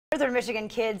Northern Michigan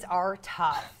kids are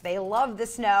tough. They love the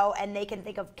snow and they can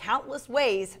think of countless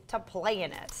ways to play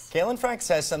in it. Kaylin Franks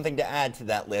has something to add to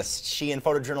that list. She and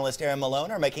photojournalist Erin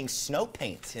Malone are making snow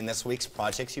paint in this week's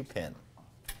Projects You Pin.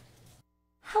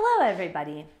 Hello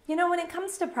everybody. You know, when it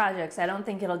comes to projects, I don't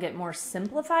think it'll get more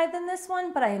simplified than this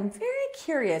one, but I am very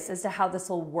curious as to how this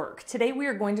will work. Today we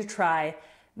are going to try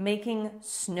making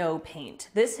snow paint.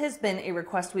 This has been a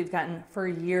request we've gotten for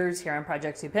years here on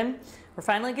Projects You Pin. We're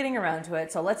finally getting around to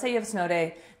it. So let's say you have a snow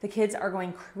day. The kids are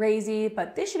going crazy,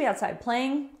 but they should be outside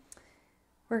playing.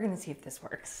 We're gonna see if this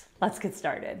works. Let's get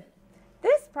started.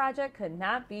 This project could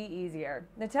not be easier.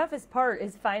 The toughest part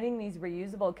is finding these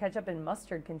reusable ketchup and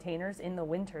mustard containers in the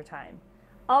winter time.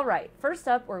 All right, first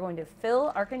up, we're going to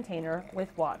fill our container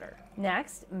with water.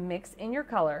 Next, mix in your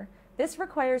color. This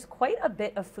requires quite a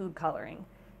bit of food coloring.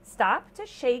 Stop to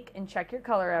shake and check your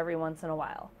color every once in a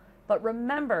while. But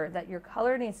remember that your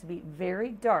color needs to be very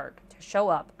dark to show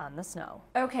up on the snow.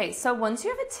 Okay, so once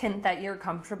you have a tint that you're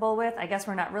comfortable with, I guess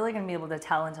we're not really gonna be able to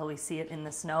tell until we see it in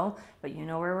the snow, but you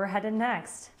know where we're headed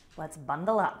next. Let's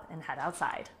bundle up and head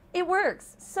outside. It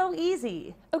works, so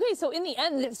easy. Okay, so in the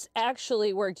end, this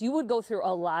actually worked. You would go through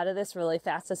a lot of this really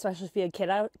fast, especially if you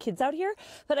had kids out here.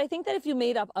 But I think that if you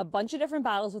made up a bunch of different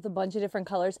bottles with a bunch of different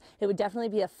colors, it would definitely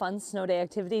be a fun snow day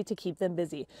activity to keep them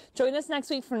busy. Join us next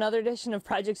week for another edition of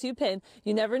Projects You Pin.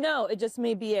 You never know, it just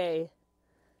may be a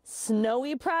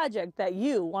snowy project that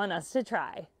you want us to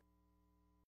try.